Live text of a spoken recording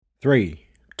Three,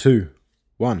 two,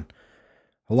 one.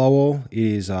 Hello all. It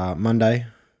is Monday,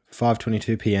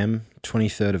 5:22 p.m,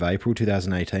 23rd of April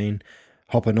 2018.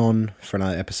 Hopping on for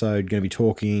another episode. Going to be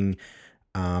talking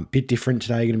a bit different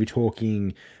today. Going to be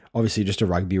talking obviously just a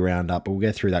rugby roundup, but we'll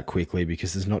get through that quickly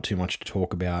because there's not too much to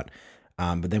talk about.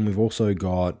 But then we've also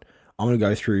got, I'm going to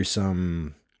go through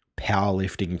some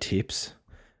powerlifting tips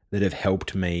that have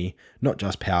helped me, not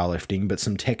just powerlifting, but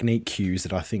some technique cues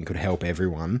that I think could help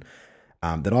everyone.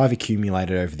 That I've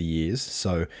accumulated over the years.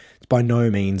 So it's by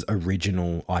no means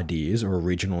original ideas or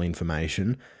original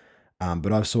information,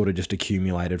 but I've sort of just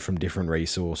accumulated from different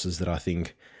resources that I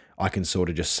think I can sort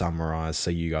of just summarize so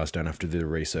you guys don't have to do the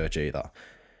research either.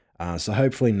 So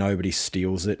hopefully nobody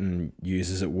steals it and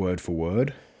uses it word for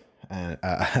word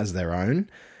as their own.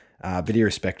 But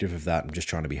irrespective of that, I'm just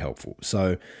trying to be helpful.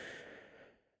 So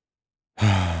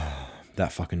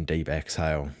that fucking deep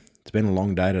exhale. It's been a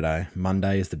long day today.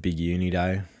 Monday is the big uni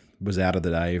day. Was out of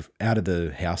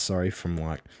the house, from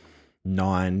like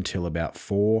 9 till about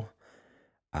 4.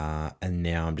 And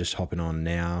now I'm just hopping on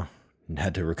now and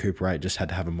had to recuperate. Just had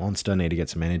to have a monster. Need to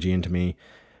get some energy into me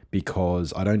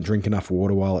because I don't drink enough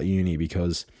water while at uni,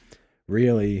 because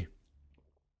really,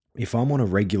 if I'm on a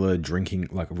regular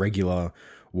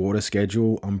water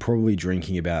schedule, I'm probably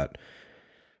drinking about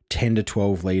 10 to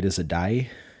 12 liters a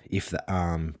day.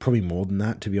 Probably more than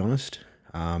that, to be honest.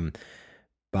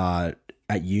 But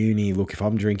at uni, look, if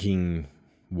I'm drinking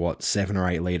 7 or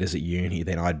 8 liters at uni,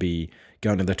 then I'd be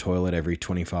going to the toilet every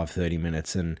 25, 30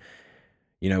 minutes. And,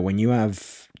 when you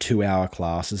have 2-hour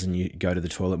classes and you go to the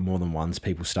toilet more than once,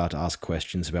 people start to ask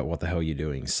questions about what the hell you're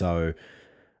doing. So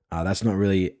that's not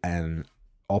really an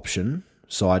option.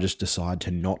 So I just decide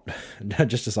to not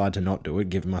do it,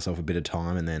 give myself a bit of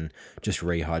time and then just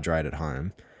rehydrate at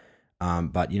home.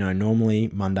 But, normally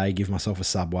Monday, give myself a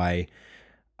Subway,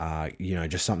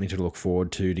 just something to look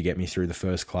forward to get me through the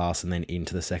first class and then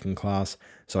into the second class.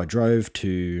 So I drove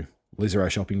to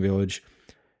Lisarow Shopping Village,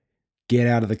 get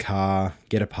out of the car,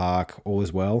 get a park, all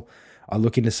is well. I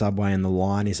look into Subway and the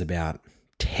line is about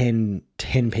 10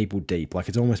 people deep. Like,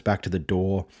 it's almost back to the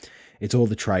door. It's all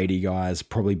the tradie guys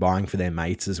probably buying for their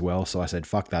mates as well. So I said,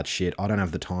 fuck that shit. I don't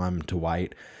have the time to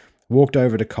wait. Walked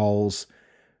over to Coles,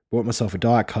 bought myself a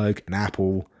Diet Coke, an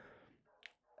apple,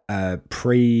 a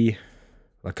pre-cooked,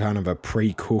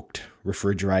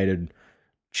 refrigerated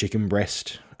chicken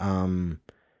breast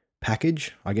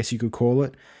package, I guess you could call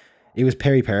it. It was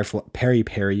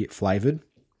peri-peri flavored.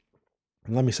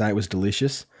 And let me say, it was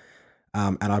delicious.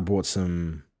 And I bought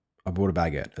a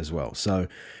baguette as well. So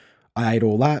I ate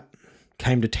all that.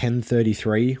 Came to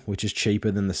 $10.33, which is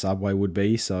cheaper than the Subway would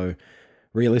be. So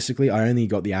realistically, I only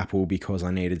got the apple because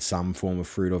I needed some form of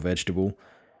fruit or vegetable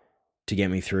to get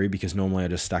me through, because normally I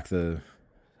just stack the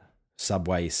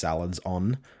Subway salads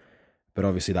on, but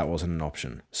obviously that wasn't an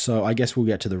option. So I guess we'll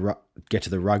get to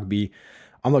the rugby.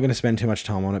 I'm not going to spend too much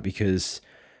time on it because,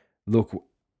 look,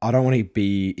 I don't want to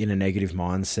be in a negative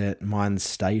mindset.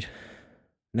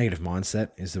 Negative mindset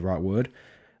is the right word,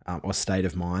 or state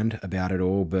of mind about it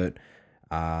all, but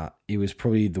it was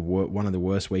probably one of the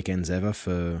worst weekends ever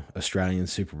for Australian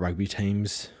Super Rugby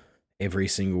teams. Every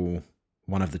single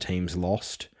one of the teams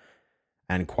lost,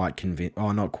 and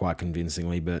not quite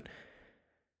convincingly, but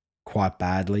quite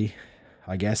badly,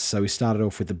 I guess. So we started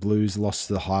off with the Blues, lost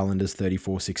to the Highlanders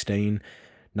 34-16.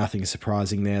 Nothing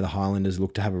surprising there. The Highlanders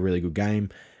looked to have a really good game.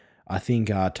 I think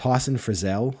Tyson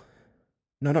Frizzell,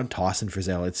 no, not Tyson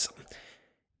Frizzell,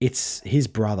 it's his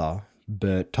brother,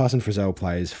 but Tyson Frizzell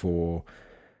plays for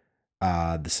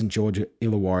the St. George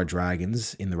Illawarra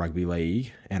Dragons in the Rugby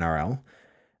League, NRL,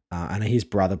 and his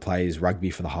brother plays rugby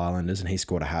for the Highlanders, and he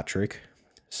scored a hat-trick,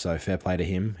 so fair play to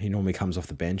him. He normally comes off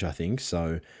the bench, I think,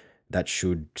 so that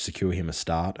should secure him a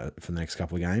start for the next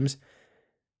couple of games.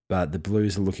 But the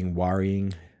Blues are looking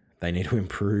worrying. They need to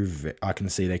improve. I can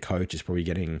see their coach is probably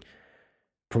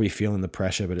feeling the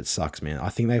pressure, but it sucks, man. I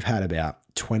think they've had about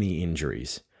 20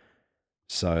 injuries,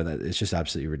 so it's just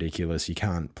absolutely ridiculous. You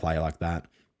can't play like that.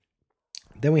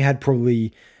 Then we had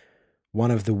probably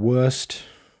one of the worst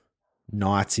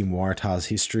nights in Waratah's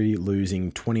history,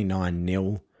 losing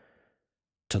 29-0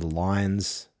 to the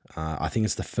Lions. I think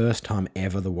it's the first time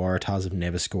ever the Waratahs have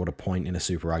never scored a point in a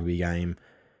Super Rugby game.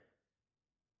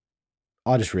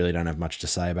 I just really don't have much to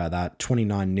say about that.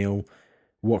 29-0.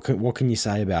 What can you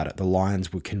say about it? The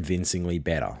Lions were convincingly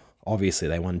better. Obviously,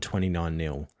 they won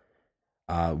 29-0.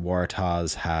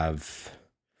 Waratahs have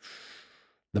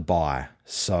the bye,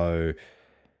 so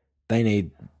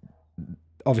they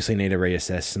obviously need to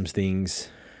reassess some things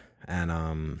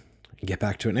and get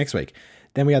back to it next week.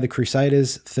 Then we had the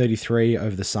Crusaders 33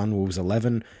 over the Sunwolves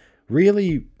 11.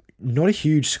 Really not a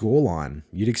huge scoreline.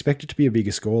 You'd expect it to be a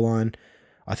bigger scoreline.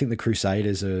 I think the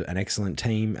Crusaders are an excellent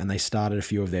team, and they started a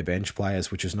few of their bench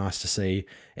players, which was nice to see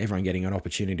everyone getting an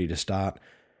opportunity to start.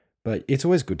 But it's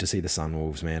always good to see the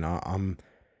Sunwolves, man. I'm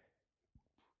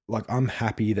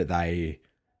happy that they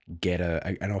get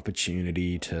an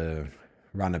opportunity to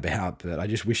run about, but I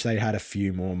just wish they had a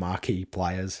few more marquee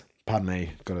players. Pardon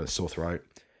me, got a sore throat.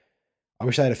 I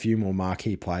wish they had a few more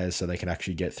marquee players so they could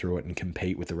actually get through it and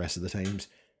compete with the rest of the teams.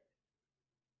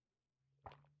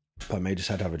 Pardon me, just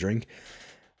had to have a drink.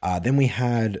 Then we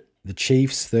had the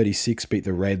Chiefs 36 beat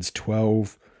the Reds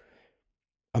 12.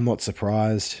 I'm not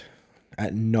surprised.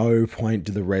 At no point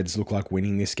do the Reds look like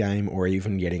winning this game or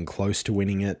even getting close to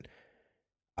winning it.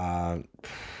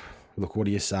 Look, what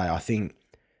do you say? I think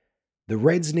the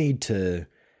Reds need to,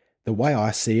 the way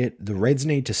I see it, the Reds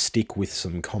need to stick with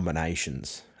some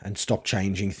combinations and stop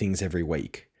changing things every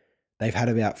week. They've had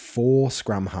about 4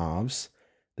 scrum halves,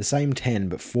 the same 10,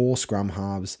 but 4 scrum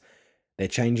halves. They're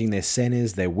changing their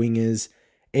centers, their wingers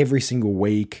every single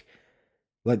week.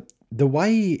 Like, the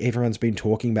way everyone's been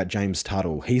talking about James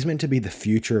Tuttle, he's meant to be the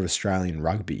future of Australian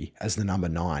rugby as the number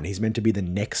 9. He's meant to be the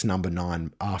next number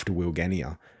 9 after Will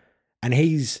Genia. And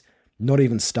he's not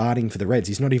even starting for the Reds.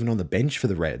 He's not even on the bench for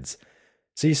the Reds.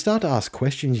 So you start to ask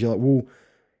questions. You're like, well,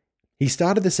 he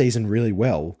started the season really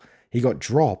well. He got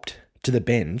dropped to the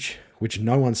bench, which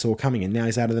no one saw coming, and now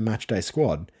he's out of the matchday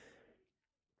squad.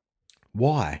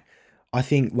 Why? I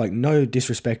think, like, no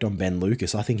disrespect on Ben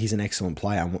Lucas. I think he's an excellent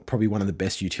player and probably one of the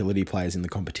best utility players in the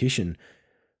competition.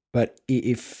 But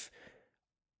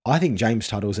I think James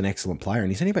Tuttle's an excellent player, and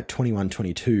he's only about 21,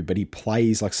 22, but he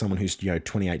plays like someone who's,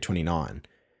 28, 29.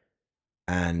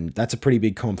 And that's a pretty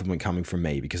big compliment coming from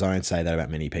me, because I don't say that about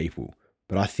many people.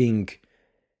 But I think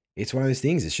it's one of those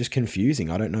things. It's just confusing.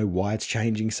 I don't know why it's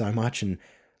changing so much. And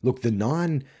look, the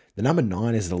number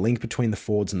 9 is the link between the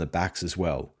forwards and the backs as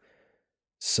well.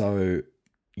 So,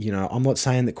 I'm not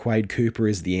saying that Quade Cooper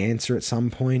is the answer at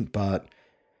some point, but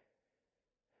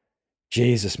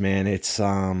Jesus, man, it's,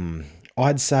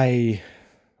 I'd say,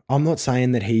 I'm not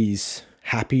saying that he's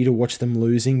happy to watch them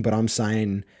losing, but I'm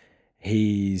saying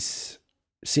he's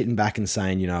sitting back and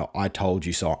saying, I told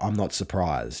you so. I'm not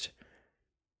surprised,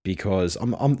 because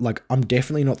I'm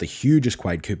definitely not the hugest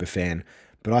Quade Cooper fan,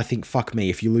 but I think, fuck me,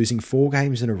 if you're losing 4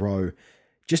 games in a row,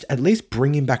 just at least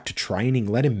bring him back to training.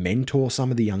 Let him mentor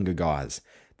some of the younger guys.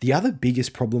 The other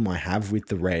biggest problem I have with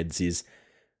the Reds is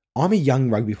I'm a young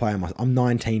rugby player. I'm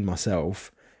 19 myself.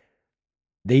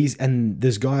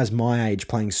 There's guys my age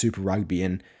playing Super Rugby,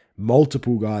 and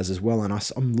multiple guys as well. And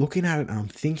I'm looking at it and I'm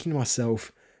thinking to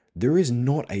myself, there is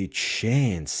not a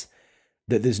chance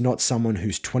that there's not someone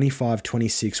who's 25,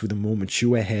 26 with a more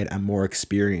mature head and more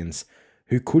experience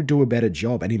who could do a better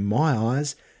job. And in my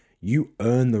eyes, you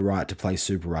earn the right to play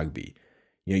Super Rugby.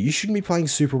 You shouldn't be playing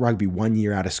Super Rugby 1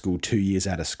 year out of school, 2 years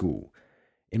out of school.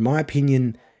 In my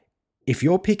opinion, if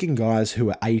you're picking guys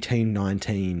who are 18,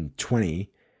 19,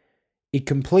 20, it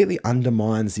completely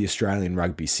undermines the Australian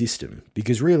rugby system,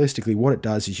 because realistically what it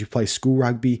does is you play school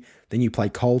rugby, then you play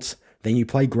Colts, then you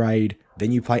play grade,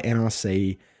 then you play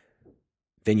NRC,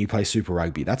 then you play Super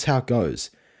Rugby. That's how it goes.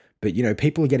 But,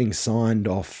 people are getting signed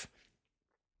off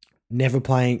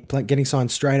getting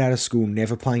signed straight out of school,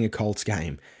 never playing a Colts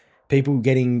game. People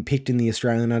getting picked in the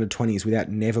Australian under-20s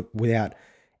without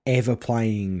ever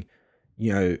playing,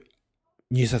 New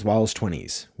South Wales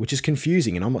 20s, which is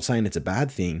confusing. And I'm not saying it's a bad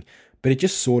thing, but it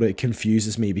just sort of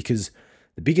confuses me, because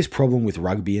the biggest problem with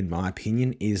rugby, in my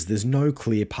opinion, is there's no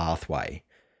clear pathway.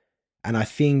 And I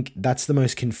think that's the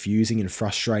most confusing and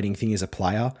frustrating thing as a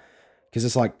player, because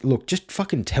it's like, look, just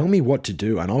fucking tell me what to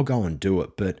do and I'll go and do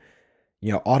it. But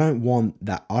I don't want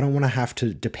that. I don't want to have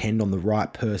to depend on the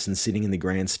right person sitting in the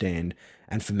grandstand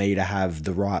and for me to have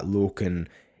the right look and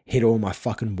hit all my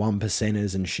fucking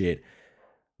 1%ers and shit.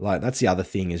 Like, that's the other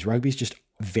thing, is rugby's just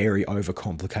very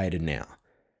overcomplicated now.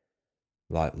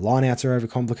 Like, lineouts are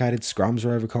overcomplicated, scrums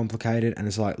are overcomplicated, and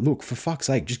it's like, look, for fuck's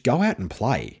sake, just go out and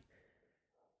play.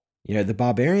 The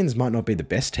Barbarians might not be the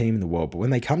best team in the world, but when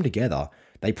they come together,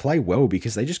 they play well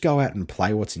because they just go out and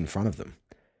play what's in front of them.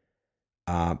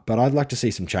 But I'd like to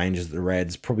see some changes at the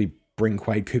Reds, probably bring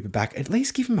Quade Cooper back, at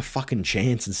least give him a fucking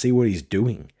chance and see what he's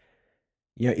doing.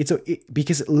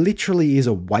 Because it literally is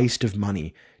a waste of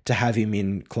money to have him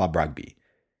in club rugby.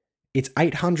 It's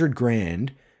 800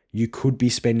 grand you could be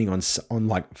spending on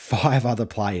like 5 other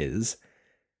players,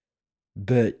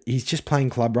 but he's just playing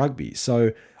club rugby.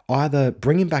 So either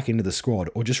bring him back into the squad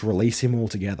or just release him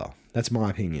altogether. That's my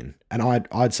opinion. And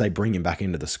I'd say bring him back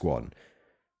into the squad.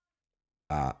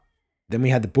 Then we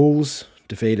had the Bulls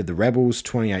defeated the Rebels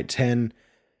 28-10.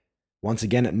 Once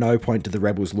again, at no point do the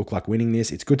Rebels look like winning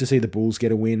this. It's good to see the Bulls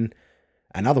get a win,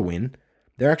 another win.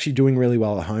 They're actually doing really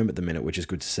well at home at the minute, which is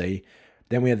good to see.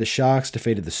 Then we had the Sharks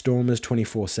defeated the Stormers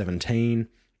 24-17.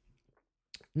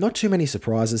 Not too many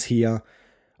surprises here.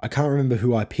 I can't remember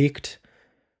who I picked,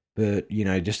 but,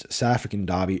 just South African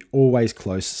derby, always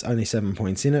close, only 7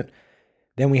 points in it.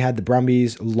 Then we had the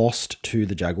Brumbies lost to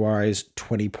the Jaguars,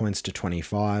 20 points to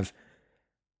 25.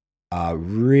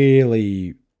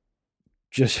 Really,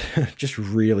 just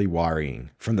really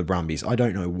worrying from the Brumbies. I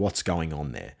don't know what's going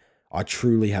on there. I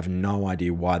truly have no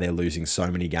idea why they're losing so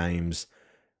many games,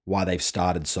 why they've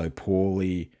started so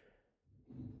poorly.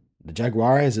 The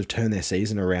Jaguars have turned their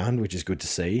season around, which is good to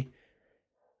see.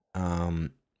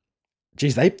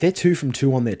 They're 2 from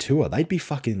 2 on their tour. They'd be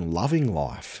fucking loving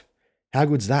life. How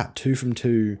good's that? 2 from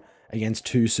 2 against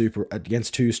two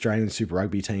Australian Super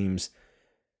Rugby teams.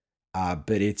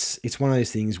 But it's one of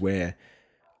those things where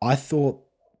I thought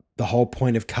the whole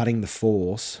point of cutting the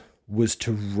force was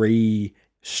to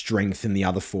re-strengthen the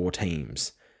other 4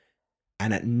 teams.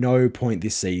 And at no point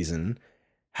this season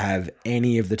have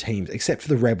any of the teams, except for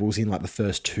the Rebels in like the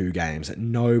first 2 games, at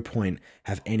no point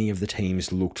have any of the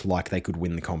teams looked like they could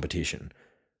win the competition,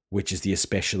 which is the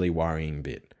especially worrying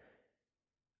bit.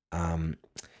 And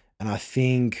I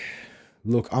think,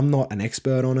 look, I'm not an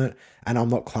expert on it, and I'm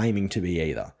not claiming to be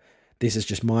either. This is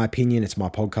just my opinion. It's my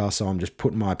podcast, so I'm just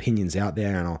putting my opinions out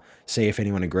there, and I'll see if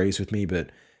anyone agrees with me, but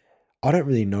I don't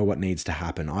really know what needs to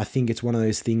happen. I think it's one of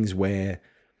those things where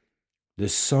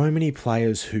there's so many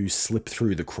players who slip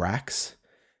through the cracks.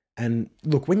 And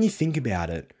look, when you think about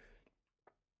it,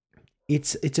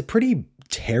 it's a pretty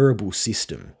terrible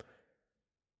system.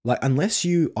 Like, unless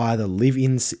you either live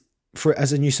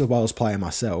as a New South Wales player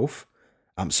myself,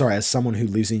 as someone who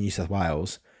lives in New South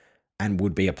Wales and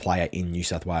would be a player in New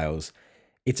South Wales,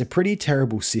 it's a pretty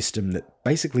terrible system that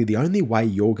basically the only way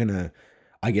you're going to,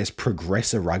 I guess,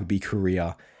 progress a rugby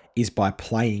career is by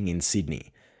playing in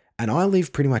Sydney. And I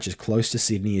live pretty much as close to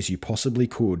Sydney as you possibly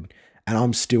could, and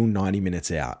I'm still 90 minutes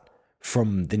out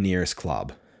from the nearest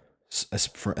club,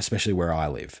 especially where I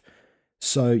live.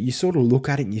 So you sort of look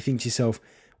at it and you think to yourself,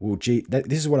 well, gee,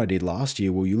 this is what I did last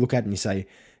year. Well, you look at it and you say,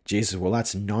 Jesus, well,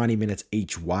 that's 90 minutes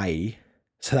each way.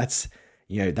 So that's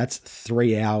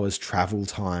 3 hours travel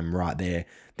time right there.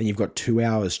 Then you've got 2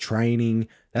 hours training.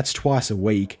 That's twice a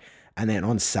week. And then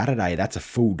on Saturday, that's a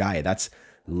full day. That's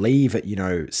leave at,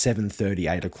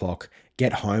 7:30, 8 o'clock,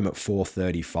 get home at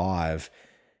 4:35.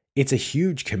 It's a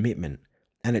huge commitment.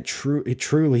 And it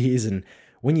truly is. And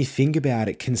when you think about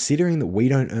it, considering that we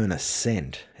don't earn a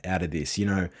cent out of this,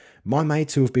 my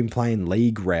mates who have been playing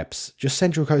league reps, just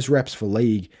Central Coast reps for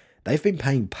league, they've been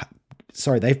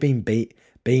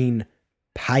being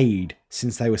paid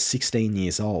since they were 16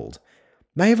 years old.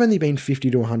 May have only been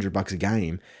 $50 to $100 a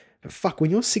game, but fuck,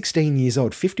 when you're 16 years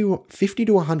old, 50 to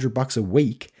 $100 a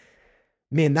week,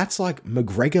 man, that's like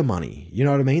McGregor money. You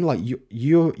know what I mean? Like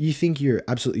you think you're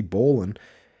absolutely balling.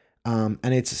 And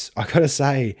I gotta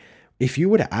say, if you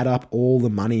were to add up all the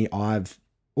money my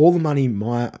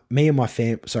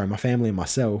family and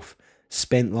myself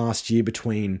spent last year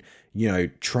between,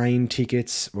 train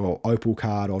tickets, well, Opal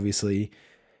card, obviously,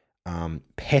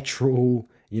 petrol,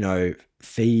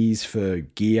 fees for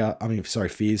gear.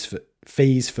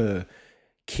 Fees for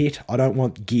kit. I don't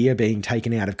want gear being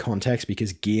taken out of context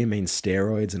because gear means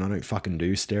steroids and I don't fucking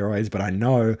do steroids, but I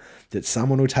know that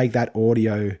someone will take that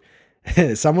audio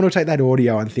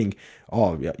and think,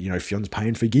 oh, Fionn's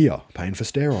paying for gear, paying for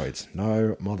steroids.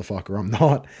 No, motherfucker, I'm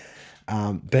not.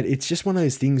 But it's just one of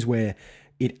those things where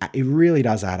it really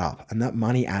does add up, and that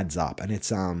money adds up, and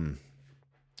it's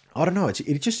I don't know,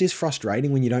 it just is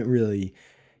frustrating when you don't really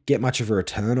get much of a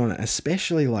return on it,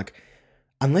 especially like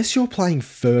unless you're playing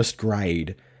first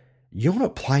grade, you're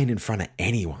not playing in front of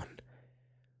anyone.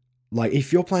 Like,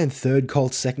 if you're playing third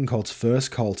colts, second colts,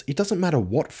 first colts, it doesn't matter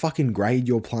what fucking grade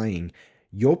you're playing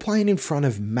in front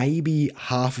of maybe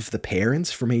half of the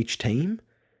parents from each team.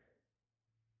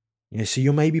 So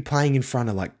you're maybe playing in front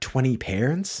of like 20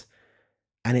 parents.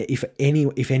 And if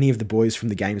any of the boys from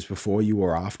the games before you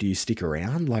or after you stick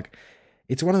around, like,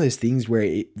 it's one of those things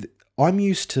where I'm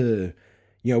used to,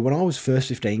 when I was first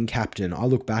 15 captain, I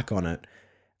look back on it,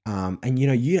 and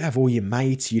you'd have all your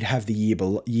mates, you'd have the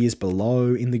years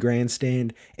below in the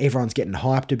grandstand, everyone's getting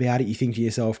hyped about it. You think to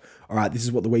yourself, all right, this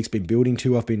is what the week's been building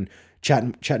to. I've been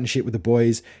chatting shit with the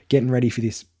boys, getting ready for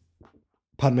this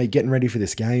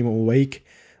game all week,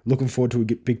 looking forward to a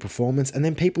big performance, and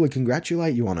then people would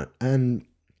congratulate you on it. And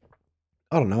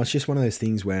I don't know, it's just one of those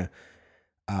things where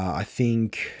I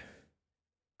think,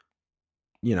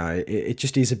 it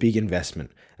just is a big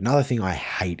investment. Another thing I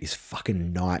hate is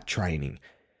fucking night training.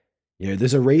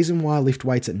 There's a reason why I lift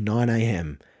weights at 9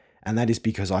 a.m. And that is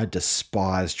because I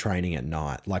despise training at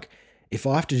night. Like, if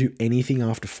I have to do anything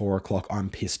after 4 o'clock, I'm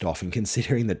pissed off. And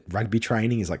considering that rugby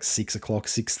training is like 6 o'clock,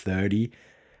 6:30,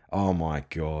 oh my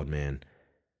God, man.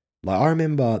 Like, I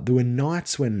remember there were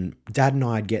nights when Dad and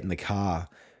I'd get in the car,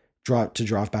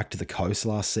 drive back to the coast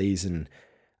last season,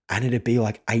 and it'd be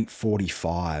like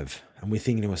 8:45. And we're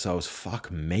thinking to ourselves, fuck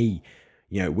me.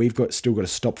 We've still got to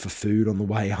stop for food on the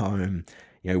way home.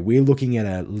 We're looking at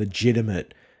a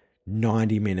legitimate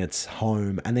 90 minutes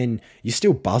home, and then you're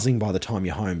still buzzing by the time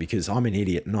you're home because I'm an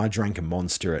idiot and I drank a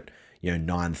Monster at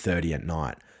 9:30 at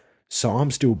night, so I'm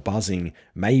still buzzing.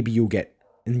 Maybe you'll get,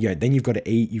 and then you've got to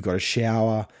eat, you've got to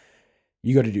shower,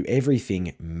 you got to do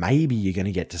everything. Maybe you're going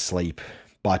to get to sleep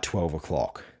by 12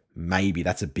 o'clock. Maybe.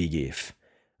 That's a big if.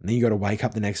 And then you got to wake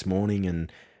up the next morning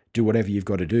and do whatever you've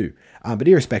got to do. But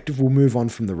irrespective, we'll move on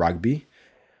from the rugby.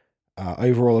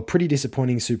 Overall, a pretty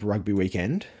disappointing Super Rugby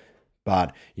weekend,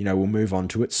 but, we'll move on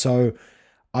to it. So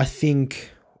I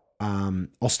think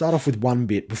I'll start off with one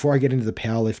bit before I get into the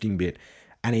powerlifting bit,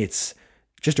 and it's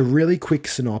just a really quick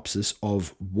synopsis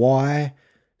of why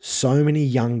so many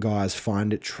young guys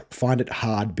find it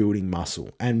hard building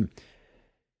muscle. And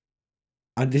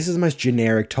this is the most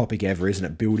generic topic ever, isn't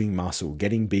it? Building muscle,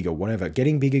 getting bigger, whatever.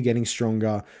 Getting bigger, getting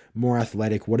stronger, more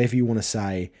athletic, whatever you want to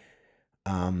say.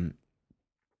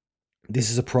 This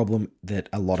is a problem that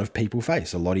a lot of people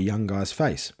face, a lot of young guys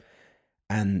face.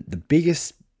 And the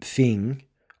biggest thing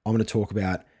I'm going to talk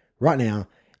about right now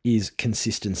is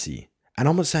consistency. And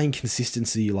I'm not saying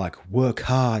consistency like work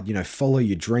hard, follow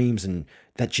your dreams and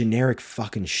that generic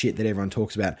fucking shit that everyone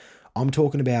talks about. I'm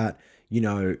talking about,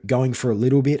 going for a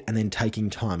little bit and then taking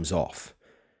times off.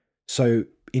 So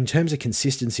in terms of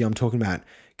consistency, I'm talking about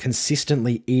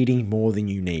consistently eating more than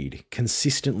you need,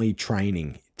 consistently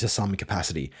training to some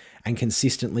capacity, and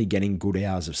consistently getting good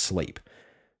hours of sleep.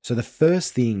 So the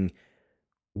first thing,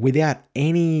 without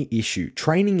any issue,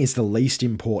 training is the least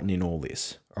important in all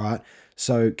this, all right?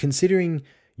 So considering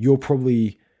you're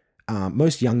probably,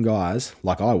 most young guys,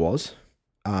 like I was,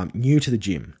 new to the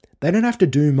gym, they don't have to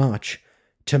do much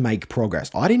to make progress.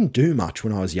 I didn't do much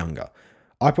when I was younger.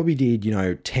 I probably did,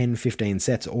 10, 15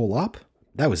 sets all up.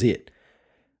 That was it.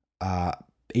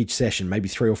 Each session, maybe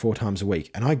 3 or 4 times a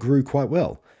week. And I grew quite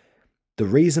well. The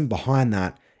reason behind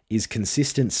that is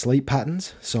consistent sleep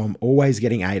patterns. So I'm always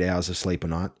getting 8 hours of sleep a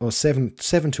night, or 7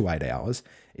 to 8 hours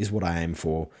is what I aim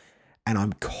for. And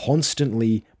I'm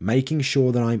constantly making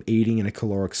sure that I'm eating in a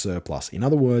caloric surplus. In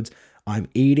other words, I'm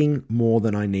eating more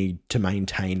than I need to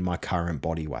maintain my current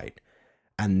body weight.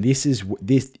 And this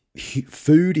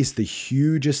food is the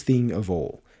hugest thing of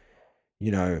all.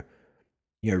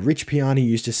 Rich Piani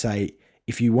used to say,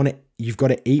 you've got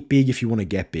to eat big if you want to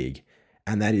get big.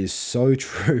 And that is so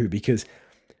true, because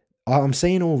I'm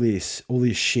seeing all this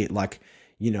shit, like,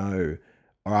 all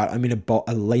right, I'm in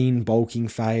a lean bulking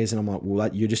phase, and I'm like,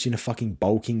 well, you're just in a fucking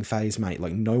bulking phase, mate.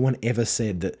 Like, no one ever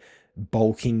said that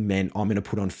bulking meant I'm going to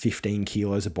put on 15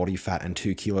 kilos of body fat and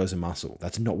 2 kilos of muscle.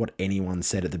 That's not what anyone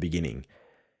said at the beginning.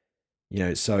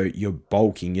 So you're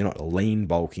bulking, you're not lean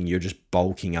bulking, you're just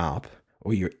bulking up,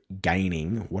 or you're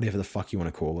gaining, whatever the fuck you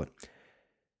want to call it.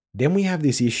 Then we have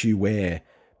this issue where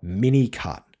mini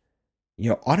cut.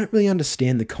 I don't really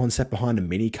understand the concept behind a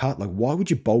mini cut. Like, why would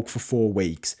you bulk for 4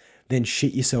 weeks, then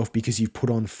shit yourself because you've put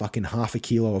on fucking half a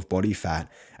kilo of body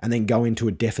fat, and then go into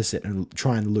a deficit and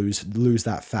try and lose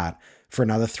that fat for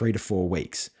another 3 to 4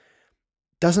 weeks?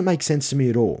 Doesn't make sense to me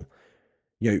at all.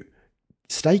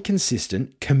 Stay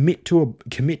consistent, commit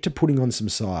to putting on some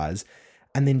size,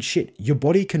 and then shit, your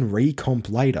body can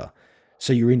recomp later.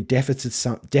 So you're in deficits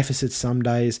some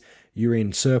days, you're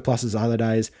in surpluses other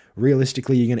days.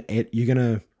 Realistically,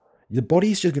 your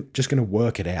body's just gonna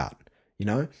work it out,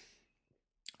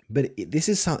 But this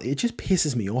is something, it just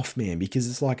pisses me off, man, because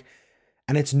it's like,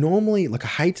 and it's normally, like, I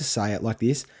hate to say it like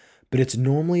this, but it's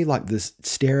normally like this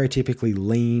stereotypically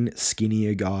lean,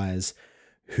 skinnier guys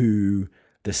who,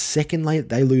 the second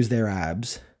they lose their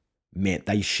abs, man,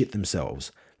 they shit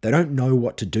themselves. They don't know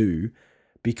what to do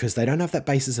because they don't have that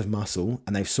basis of muscle,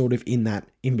 and they've sort of in that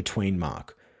in-between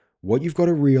mark. What you've got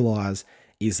to realize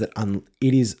is that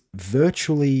it is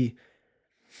virtually,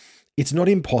 it's not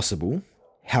impossible.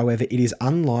 However, it is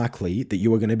unlikely that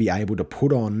you are going to be able to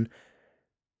put on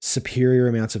superior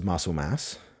amounts of muscle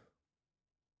mass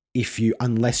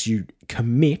unless you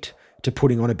commit to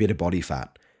putting on a bit of body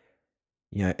fat.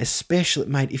 Especially,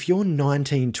 mate, if you're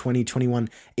 19, 20, 21,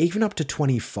 even up to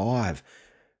 25,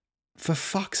 for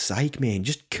fuck's sake, man,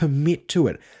 just commit to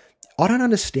it. I don't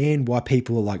understand why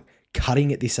people are like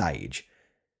cutting at this age.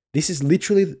 This is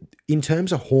literally, in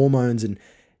terms of hormones and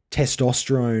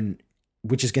testosterone,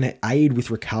 which is going to aid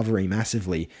with recovery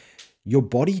massively, your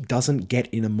body doesn't get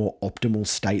in a more optimal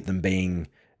state than being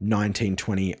 19,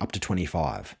 20, up to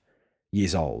 25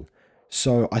 years old.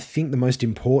 So I think the most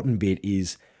important bit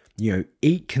is,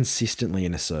 eat consistently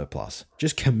in a surplus.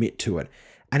 Just commit to it.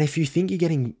 And if you think you're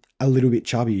getting a little bit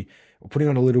chubby or putting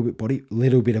on a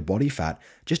little bit of body fat,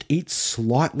 just eat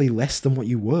slightly less than what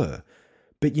you were.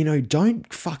 But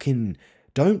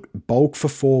don't bulk for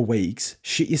 4 weeks,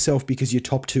 shit yourself because your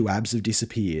top 2 abs have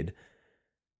disappeared,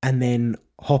 and then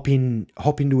hop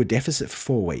into a deficit for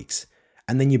 4 weeks.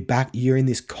 And then you're in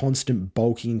this constant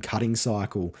bulking and cutting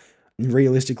cycle. And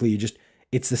realistically,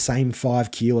 it's the same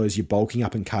 5 kilos you're bulking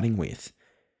up and cutting with.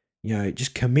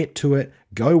 Just commit to it,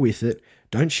 go with it,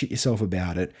 don't shit yourself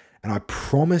about it, and I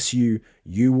promise you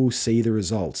will see the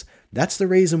results. That's the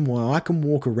reason why I can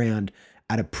walk around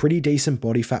at a pretty decent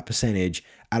body fat percentage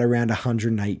at around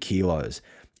 108 kilos,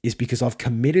 is because I've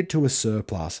committed to a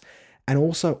surplus. And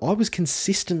also, I was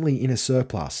consistently in a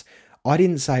surplus. I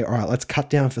didn't say, all right, let's cut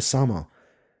down for summer.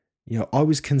 I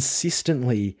was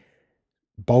consistently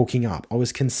bulking up. I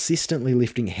was consistently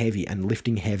lifting heavy and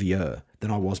lifting heavier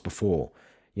than I was before.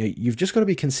 You've just got to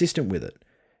be consistent with it.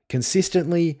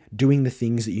 Consistently doing the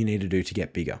things that you need to do to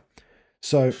get bigger.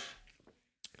 So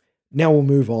now we'll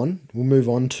move on. We'll move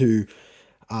on to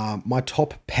my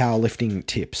top powerlifting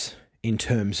tips in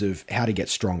terms of how to get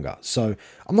stronger. So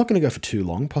I'm not going to go for too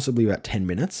long, possibly about 10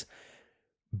 minutes.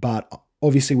 But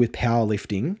obviously with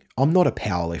powerlifting, I'm not a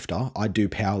powerlifter. I do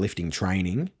powerlifting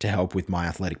training to help with my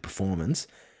athletic performance.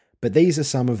 But these are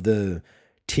some of the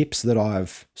tips that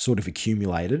I've sort of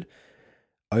accumulated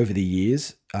over the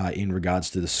years in regards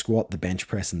to the squat, the bench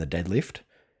press, and the deadlift.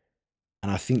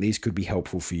 And I think these could be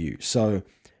helpful for you. So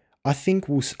I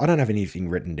don't have anything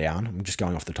written down. I'm just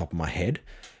going off the top of my head.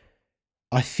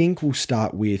 I think we'll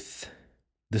start with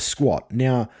the squat.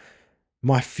 Now,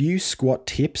 my few squat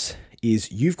tips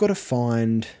is you've got to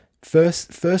find,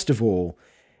 first of all,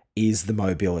 is the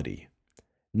mobility.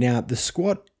 Now, the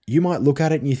squat, you might look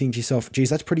at it and you think to yourself, geez,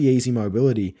 that's pretty easy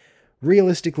mobility.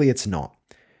 Realistically, it's not.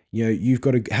 You've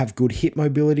got to have good hip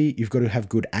mobility, you've got to have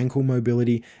good ankle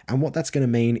mobility, and what that's going to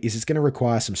mean is it's going to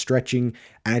require some stretching,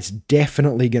 and it's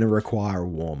definitely going to require a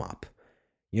warm-up.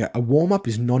 A warm-up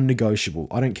is non-negotiable.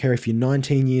 I don't care if you're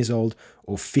 19 years old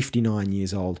or 59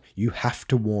 years old, you have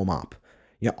to warm up.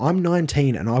 I'm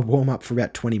 19 and I warm up for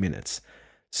about 20 minutes.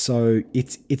 So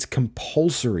it's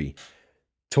compulsory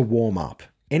to warm up.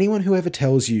 Anyone who ever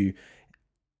tells you,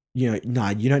 no,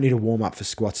 you don't need to warm up for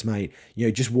squats, mate.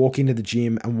 Just walk into the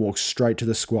gym and walk straight to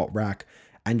the squat rack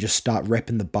and just start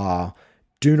repping the bar.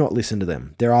 Do not listen to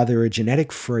them. They're either a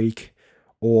genetic freak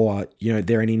or,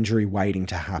 they're an injury waiting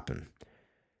to happen.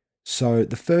 So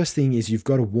the first thing is you've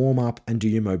got to warm up and do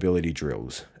your mobility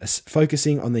drills,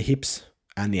 focusing on the hips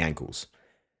and the ankles.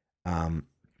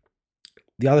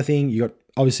 The other thing, you got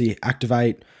obviously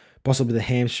activate, possibly the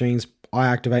hamstrings. I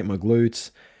activate my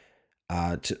glutes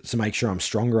to make sure I'm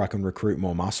stronger. I can recruit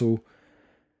more muscle.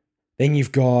 Then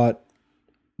you've got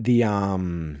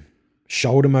the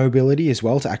shoulder mobility as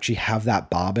well, to actually have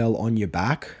that barbell on your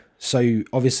back. So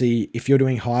obviously, if you're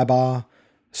doing high bar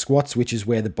squats, which is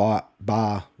where the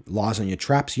bar lies on your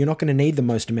traps, you're not going to need the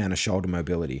most amount of shoulder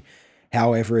mobility.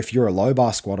 However, if you're a low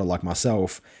bar squatter like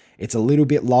myself, it's a little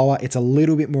bit lower, it's a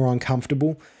little bit more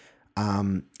uncomfortable.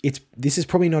 This is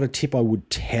probably not a tip I would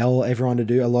tell everyone to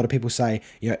do. A lot of people say,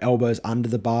 elbows under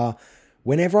the bar.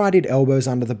 Whenever I did elbows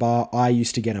under the bar, I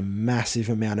used to get a massive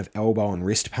amount of elbow and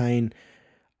wrist pain.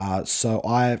 So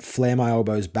I flare my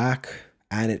elbows back,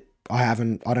 and I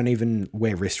don't even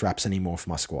wear wrist wraps anymore for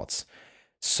my squats.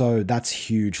 So that's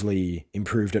hugely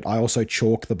improved it. I also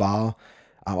chalk the bar.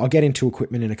 I'll get into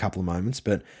equipment in a couple of moments,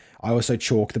 but I also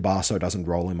chalk the bar so it doesn't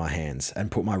roll in my hands and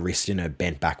put my wrist in a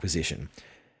bent back position.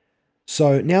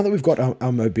 So now that we've got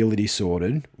our mobility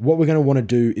sorted, what we're going to want to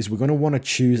do is we're going to want to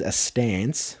choose a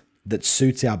stance that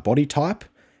suits our body type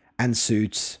and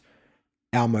suits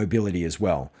our mobility as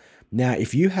well. Now,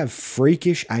 if you have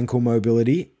freakish ankle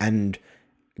mobility and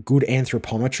good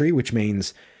anthropometry, which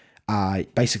means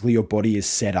basically your body is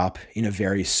set up in a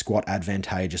very squat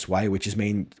advantageous way, which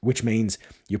means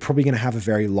you're probably going to have a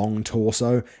very long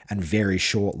torso and very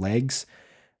short legs,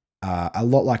 a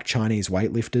lot like Chinese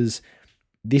weightlifters.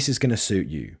 This is going to suit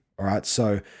you. All right.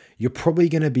 So you're probably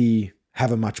going to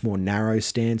have a much more narrow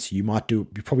stance. You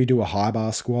probably do a high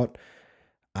bar squat.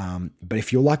 But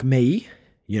if you're like me,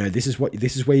 this is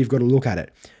where you've got to look at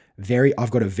it. I've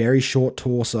got a very short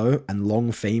torso and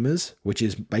long femurs, which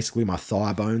is basically my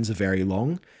thigh bones are very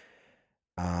long.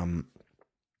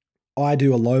 I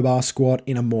do a low bar squat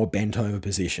in a more bent over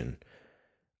position.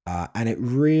 And it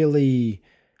really,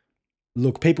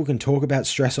 Look, people can talk about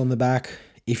stress on the back.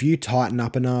 If you tighten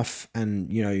up enough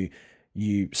and,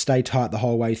 you stay tight the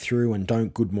whole way through and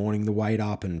don't good morning the weight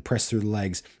up and press through the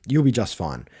legs, you'll be just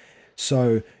fine.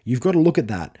 So you've got to look at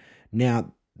that.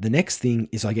 Now, the next thing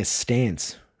is, I guess,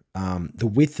 stance. The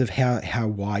width of how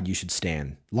wide you should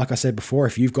stand. Like I said before,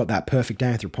 if you've got that perfect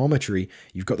anthropometry,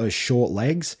 you've got those short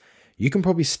legs, you can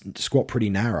probably squat pretty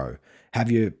narrow. Have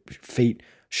your feet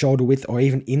shoulder width or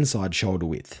even inside shoulder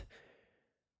width.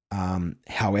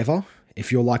 However,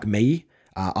 if you're like me,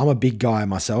 I'm a big guy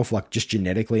myself, like just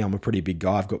genetically, I'm a pretty big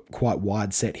guy. I've got quite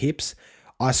wide set hips.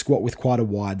 I squat with quite a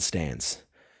wide stance,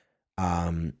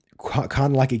 kind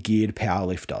of like a geared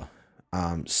powerlifter.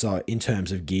 So in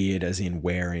terms of geared, as in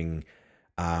wearing,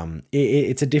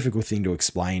 it's a difficult thing to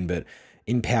explain, but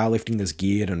in powerlifting, there's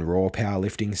geared and raw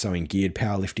powerlifting. So in geared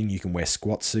powerlifting, you can wear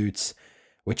squat suits,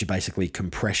 which are basically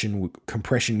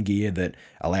compression gear that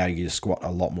allow you to squat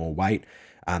a lot more weight.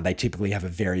 They typically have a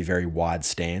very, very wide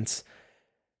stance.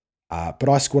 But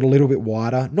I squat a little bit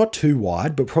wider, not too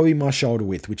wide, but probably my shoulder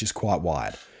width, which is quite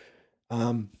wide.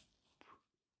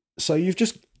 So you've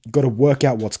just got to work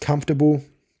out what's comfortable.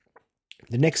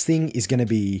 The next thing is going to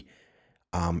be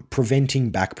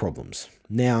preventing back problems.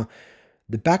 Now,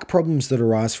 the back problems that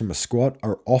arise from a squat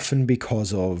are often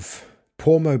because of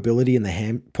poor mobility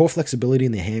in poor flexibility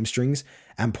in the hamstrings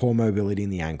and poor mobility in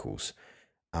the ankles.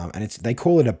 And they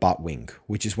call it a butt wing,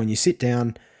 which is when you sit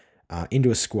down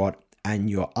into a squat and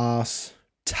your ass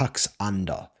tucks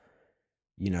under,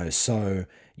 so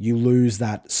you lose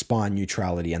that spine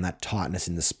neutrality and that tightness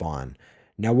in the spine.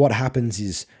 Now, what happens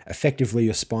is effectively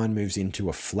your spine moves into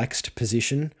a flexed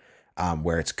position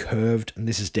where it's curved, and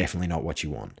this is definitely not what you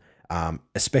want,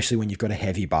 especially when you've got a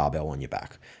heavy barbell on your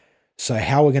back. So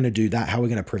how we're going to do that, how we're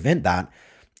going to prevent that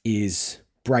is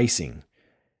bracing.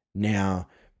 Now,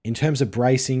 in terms of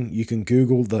bracing, you can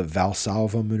Google the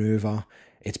Valsalva maneuver.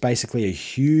 It's basically a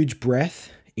huge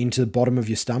breath into the bottom of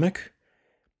your stomach,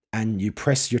 and you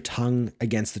press your tongue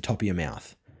against the top of your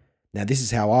mouth. Now, this is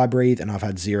how I breathe, and I've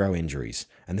had 0 injuries.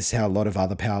 And this is how a lot of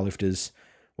other powerlifters,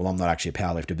 well, I'm not actually a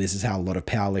powerlifter, but this is how a lot of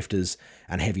powerlifters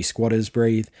and heavy squatters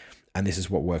breathe, and this is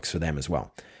what works for them as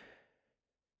well.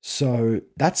 So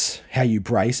that's how you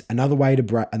brace. Another way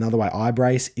I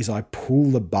brace is I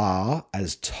pull the bar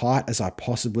as tight as I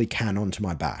possibly can onto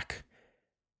my back.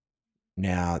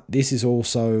 Now, this is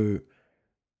also,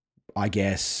 I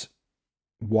guess,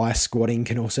 why squatting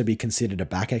can also be considered a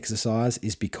back exercise,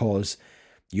 is because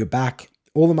your back,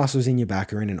 all the muscles in your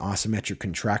back are in an isometric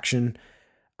contraction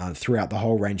throughout the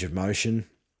whole range of motion,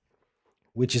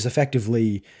 which is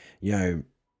effectively,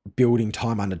 building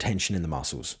time under tension in the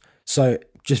muscles. So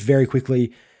just very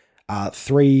quickly,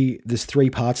 there's 3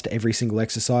 parts to every single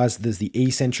exercise. There's the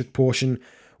eccentric portion,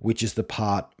 which is the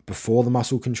part before the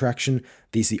muscle contraction.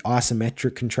 There's the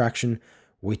isometric contraction,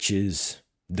 which is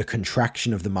the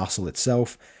contraction of the muscle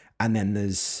itself. And then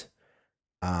there's,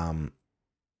 pardon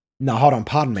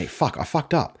me. I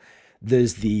fucked up.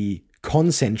 There's the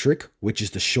concentric, which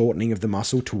is the shortening of the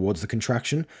muscle towards the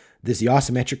contraction. There's the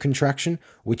isometric contraction,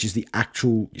 which is the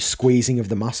actual squeezing of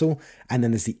the muscle. And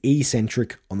then there's the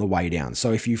eccentric on the way down.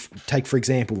 So if you take, for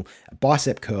example, a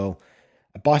bicep curl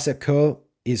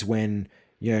is when,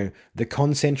 the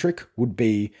concentric would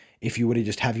be if you were to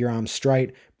just have your arms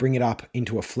straight, bring it up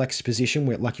into a flexed position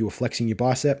where like you were flexing your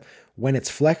bicep. When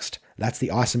it's flexed, that's the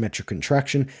isometric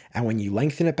contraction. And when you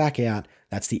lengthen it back out,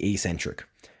 that's the eccentric.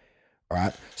 All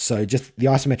right. So just the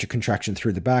isometric contraction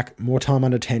through the back, more time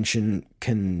under tension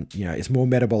is more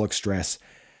metabolic stress,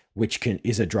 which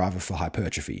is a driver for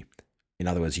hypertrophy. In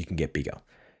other words, you can get bigger.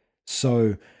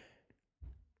 So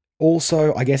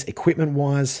also, I guess equipment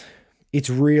wise, it's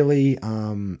really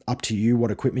up to you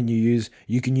what equipment you use.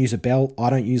 You can use a belt. I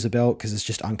don't use a belt because it's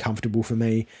just uncomfortable for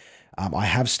me. I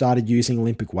have started using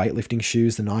Olympic weightlifting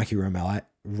shoes, the Nike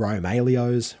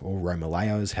Romaleos, or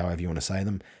Romaleos, however you want to say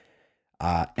them.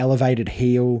 Elevated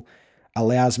heel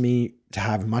allows me to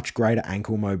have much greater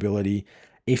ankle mobility.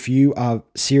 If you are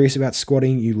serious about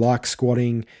squatting, you like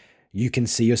squatting, you can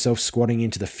see yourself squatting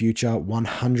into the future,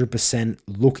 100%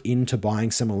 look into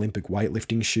buying some Olympic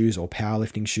weightlifting shoes or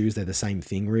powerlifting shoes. They're the same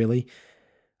thing, really.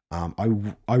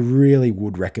 I really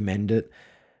would recommend it.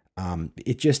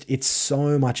 It's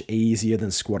so much easier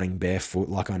than squatting barefoot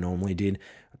like I normally did.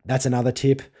 That's another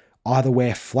tip. Either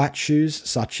wear flat shoes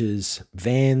such as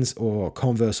Vans or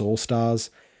Converse All-Stars,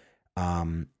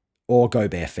 or go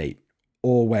bare feet,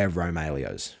 or wear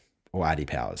Romaleos or Addy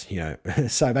Powers,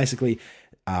 So basically,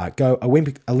 go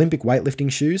Olympic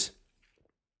weightlifting shoes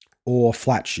or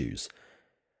flat shoes.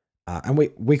 And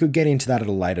we could get into that at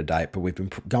a later date, but we've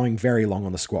been going very long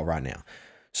on the squat right now.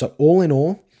 So all in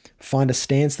all, find a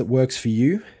stance that works for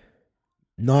you.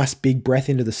 Nice big breath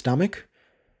into the stomach.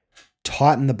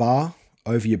 Tighten the bar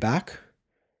over your back.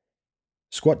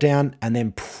 Squat down and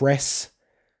then press.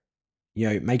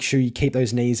 Make sure you keep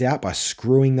those knees out by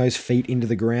screwing those feet into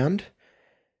the ground.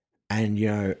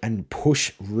 And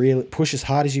push as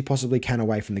hard as you possibly can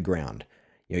away from the ground.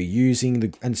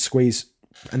 And squeeze,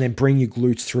 and then bring your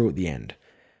glutes through at the end.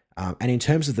 And in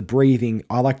terms of the breathing,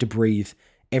 I like to breathe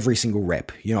every single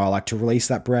rep. I like to release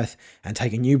that breath and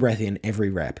take a new breath in every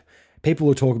rep. People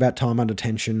will talk about time under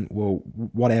tension, well,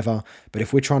 whatever. But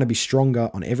if we're trying to be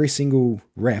stronger on every single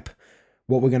rep,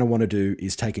 what we're going to want to do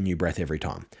is take a new breath every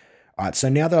time. All right, so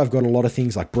now that I've got a lot of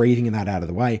things like breathing and that out of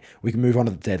the way, we can move on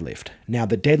to the deadlift. Now,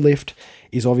 the deadlift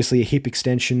is obviously a hip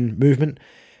extension movement.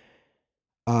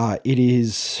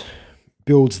 It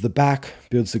builds the back,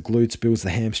 builds the glutes, builds the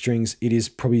hamstrings. It is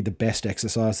probably the best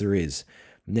exercise there is.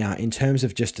 Now, in terms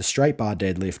of just a straight bar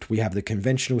deadlift, we have the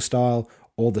conventional style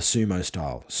or the sumo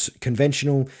style.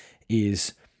 Conventional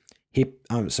is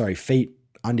feet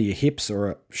under your hips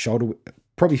or shoulder,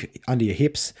 probably under your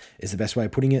hips is the best way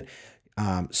of putting it.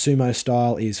 Sumo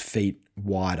style is feet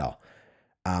wider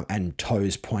and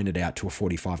toes pointed out to a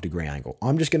 45-degree angle.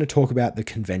 I'm just going to talk about the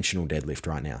conventional deadlift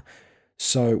right now.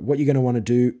 So what you're going to want to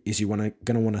do is you're going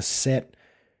to want to set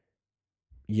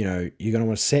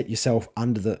yourself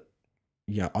under the,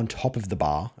 on top of the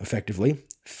bar effectively.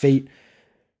 Feet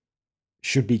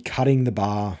should be cutting the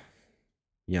bar,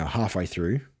 halfway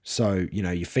through. So,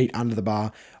 your feet under the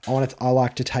bar. I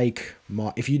like to take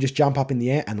if you just jump up in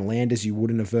the air and land as you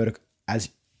would in a vertical, as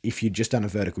if you'd just done a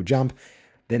vertical jump,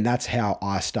 then that's how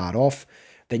I start off.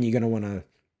 Then you're going to want to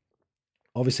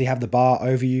obviously have the bar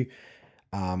over you,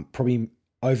 probably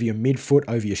over your midfoot,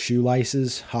 over your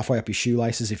shoelaces, halfway up your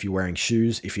shoelaces if you're wearing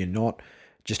shoes. If you're not,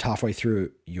 just halfway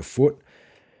through your foot.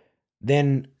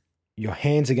 Then your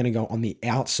hands are going to go on the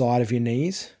outside of your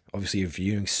knees. Obviously, if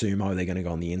you're doing sumo, they're going to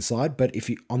go on the inside. But if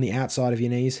you're on the outside of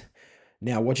your knees,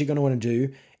 now what you're going to want to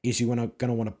do is you're going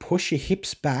to want to push your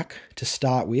hips back to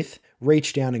start with,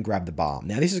 reach down and grab the bar.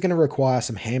 Now, this is going to require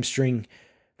some hamstring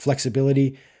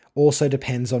flexibility. Also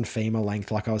depends on femur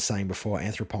length, like I was saying before,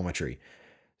 anthropometry.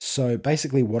 So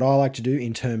basically what I like to do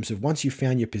in terms of once you've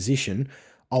found your position,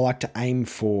 I like to aim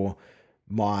for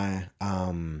my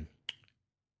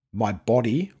my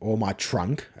body or my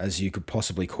trunk, as you could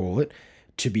possibly call it,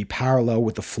 to be parallel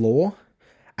with the floor.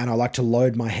 And I like to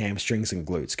load my hamstrings and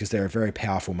glutes because they're a very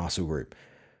powerful muscle group.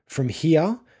 From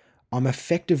here, I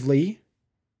like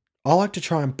to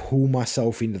try and pull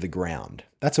myself into the ground.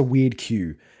 That's a weird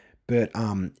cue, but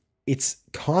it's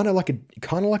kind of like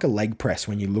a leg press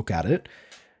when you look at it.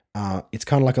 It's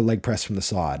kind of like a leg press from the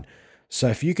side. So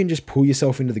if you can just pull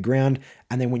yourself into the ground,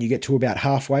 and then when you get to about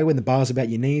halfway, when the bar's about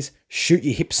your knees, shoot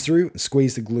your hips through and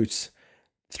squeeze the glutes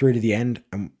through to the end,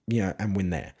 and win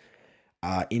there.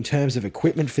 In terms of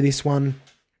equipment for this one,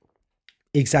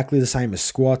 exactly the same as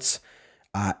squats,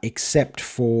 except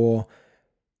for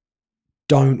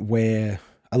don't wear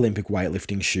Olympic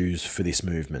weightlifting shoes for this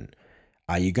movement.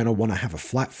 You're going to want to have a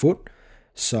flat foot,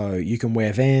 so you can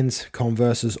wear Vans,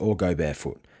 Converses, or go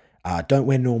barefoot. Don't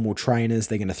wear normal trainers,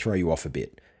 they're going to throw you off a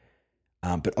bit.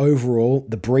 But overall,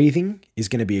 the breathing is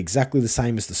going to be exactly the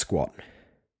same as the squat.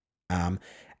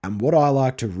 And what I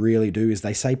like to really do is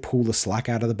they say pull the slack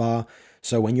out of the bar.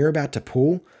 So when you're about to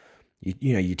pull,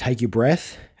 you take your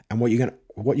breath, and what you're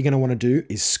going to want to do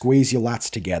is squeeze your lats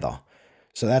together.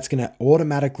 So that's going to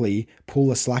automatically pull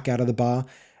the slack out of the bar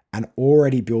and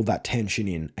already build that tension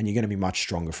in, and you're going to be much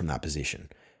stronger from that position.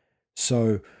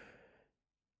 So,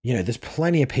 there's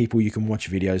plenty of people you can watch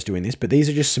videos doing this, but these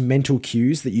are just some mental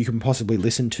cues that you can possibly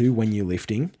listen to when you're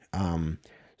lifting.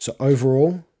 So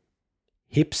overall,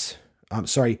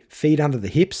 feet under the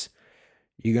hips.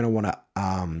 You're going to want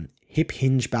to hip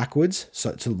hinge backwards,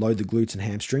 so to load the glutes and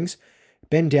hamstrings.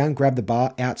 Bend down, grab the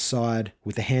bar outside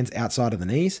with the hands outside of the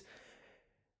knees.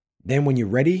 Then when you're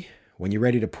ready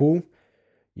to pull,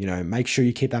 make sure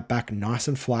you keep that back nice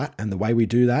and flat. And the way we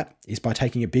do that is by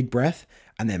taking a big breath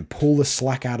and then pull the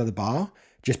slack out of the bar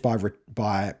just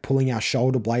by pulling our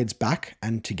shoulder blades back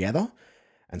and together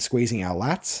and squeezing our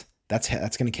lats. That's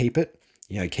going to keep it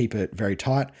very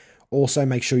tight. Also,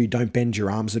 make sure you don't bend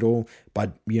your arms at all.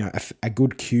 But a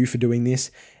good cue for doing this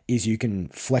is you can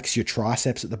flex your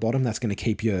triceps at the bottom. That's going to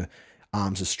keep your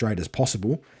arms as straight as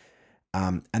possible.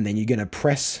 And then you're going to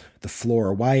press the floor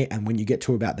away. And when you get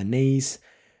to about the knees,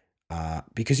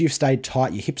 because you've stayed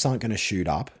tight, your hips aren't going to shoot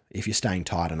up if you're staying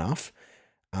tight enough.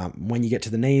 When you get to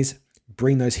the knees,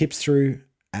 bring those hips through,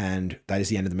 and that is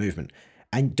the end of the movement.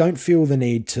 And don't feel the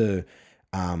need to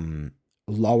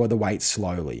lower the weight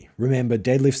slowly. Remember,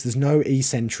 deadlifts, there's no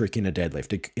eccentric in a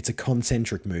deadlift. It's a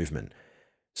concentric movement.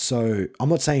 So I'm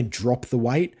not saying drop the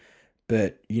weight,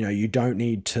 but you don't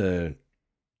need to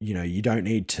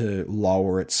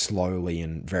lower it slowly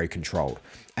and very controlled.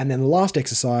 And then the last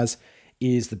exercise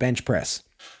is the bench press.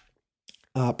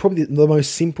 Probably the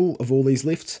most simple of all these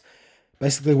lifts.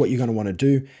 Basically, what you're going to want to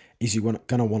do is you're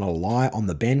going to want to lie on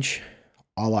the bench.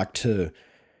 I like to,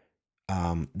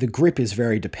 the grip is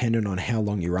very dependent on how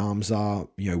long your arms are,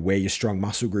 where your strong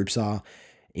muscle groups are.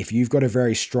 If you've got a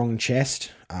very strong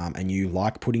chest and you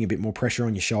like putting a bit more pressure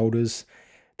on your shoulders,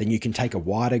 then you can take a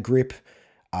wider grip.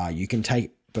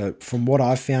 But from what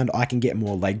I've found, I can get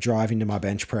more leg drive into my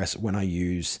bench press when I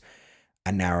use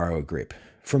a narrower grip.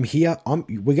 From here,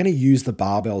 we're going to use the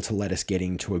barbell to let us get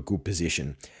into a good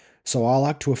position. So I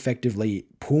like to effectively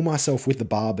pull myself with the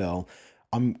barbell.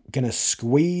 I'm going to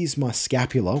squeeze my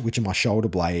scapula, which are my shoulder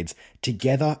blades,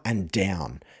 together and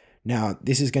down. Now,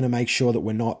 this is going to make sure that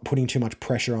we're not putting too much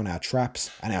pressure on our traps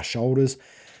and our shoulders.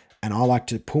 And I like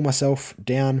to pull myself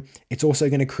down. It's also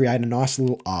going to create a nice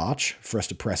little arch for us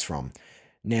to press from.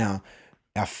 Now,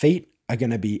 our feet are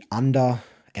going to be under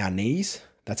our knees.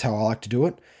 That's how I like to do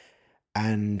it.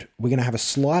 And we're going to have a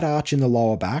slight arch in the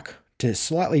lower back to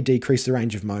slightly decrease the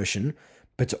range of motion,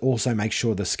 but to also make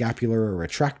sure the scapula are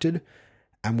retracted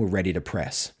and we're ready to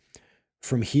press.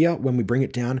 From here, when we bring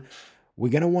it down,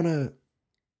 we're going to want to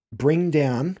bring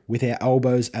down with our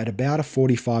elbows at about a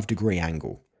 45-degree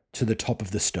angle to the top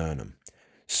of the sternum.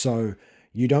 So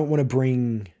you don't want to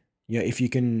bring, if you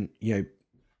can,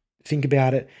 think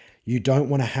about it, you don't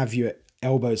want to have your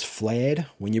elbows flared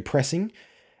when you're pressing,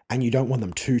 and you don't want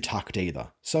them too tucked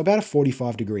either. So about a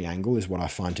 45-degree angle is what I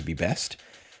find to be best.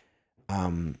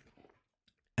 And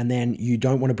then you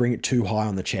don't want to bring it too high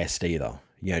on the chest either.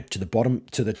 To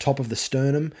the top of the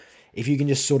sternum. If you can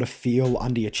just sort of feel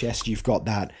under your chest, you've got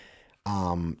that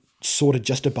sort of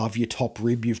just above your top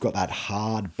rib, you've got that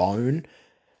hard bone.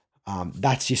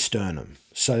 That's your sternum.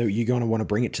 So you're going to want to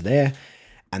bring it to there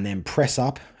and then press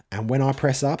up. And when I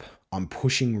press up, I'm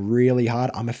pushing really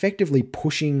hard. I'm effectively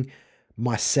pushing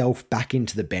myself back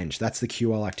into the bench. That's the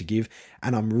cue I like to give.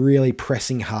 And I'm really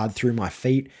pressing hard through my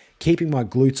feet, keeping my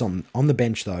glutes on the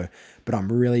bench though, but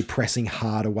I'm really pressing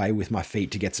hard away with my feet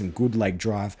to get some good leg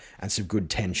drive and some good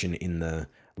tension in the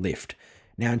lift.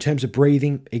 Now, in terms of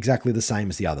breathing, exactly the same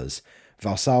as the others.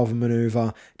 Valsalva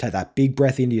maneuver, take that big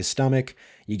breath into your stomach.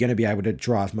 You're going to be able to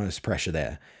drive most pressure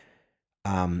there.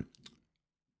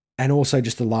 And also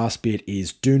just the last bit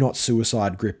is do not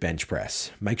suicide grip bench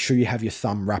press. Make sure you have your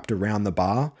thumb wrapped around the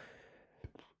bar.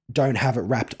 Don't have it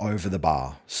wrapped over the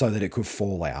bar so that it could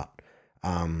fall out.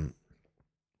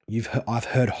 I've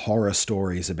heard horror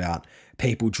stories about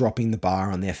people dropping the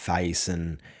bar on their face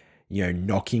and,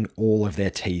 knocking all of their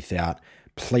teeth out.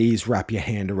 Please wrap your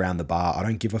hand around the bar. I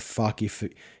don't give a fuck if,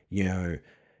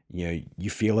 you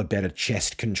feel a better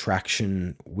chest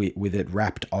contraction with it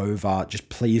wrapped over. Just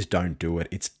please don't do it.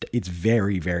 It's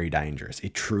very, very dangerous.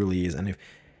 It truly is. And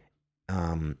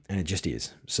it just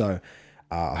is. So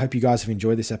I hope you guys have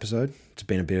enjoyed this episode. It's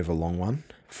been a bit of a long one,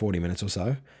 40 minutes or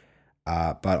so.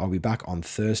 But I'll be back on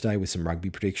Thursday with some rugby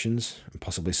predictions and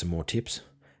possibly some more tips.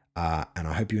 And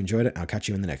I hope you enjoyed it. And I'll catch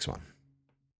you in the next one.